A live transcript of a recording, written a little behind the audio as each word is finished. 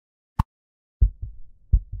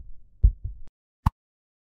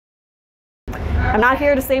I'm not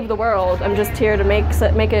here to save the world. I'm just here to make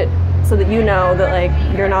it so that you know that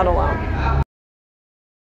like you're not alone.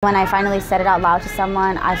 When I finally said it out loud to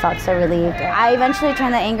someone, I felt so relieved. I eventually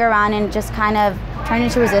turned the anger around and just kind of turned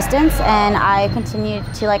into resistance, and I continued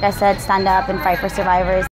to, like I said, stand up and fight for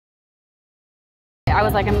survivors. I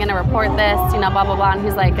was like, I'm gonna report this, you know, blah, blah, blah, and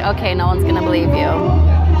he's like, okay, no one's gonna believe you.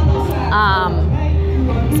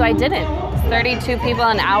 So I didn't. 32 people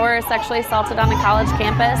an hour are sexually assaulted on a college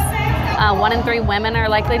campus. 1 in 3 women are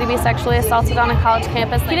likely to be sexually assaulted on a college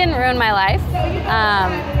campus. He didn't ruin my life.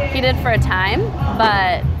 He did for a time,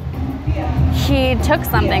 but he took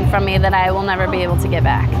something from me that I will never be able to get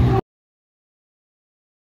back.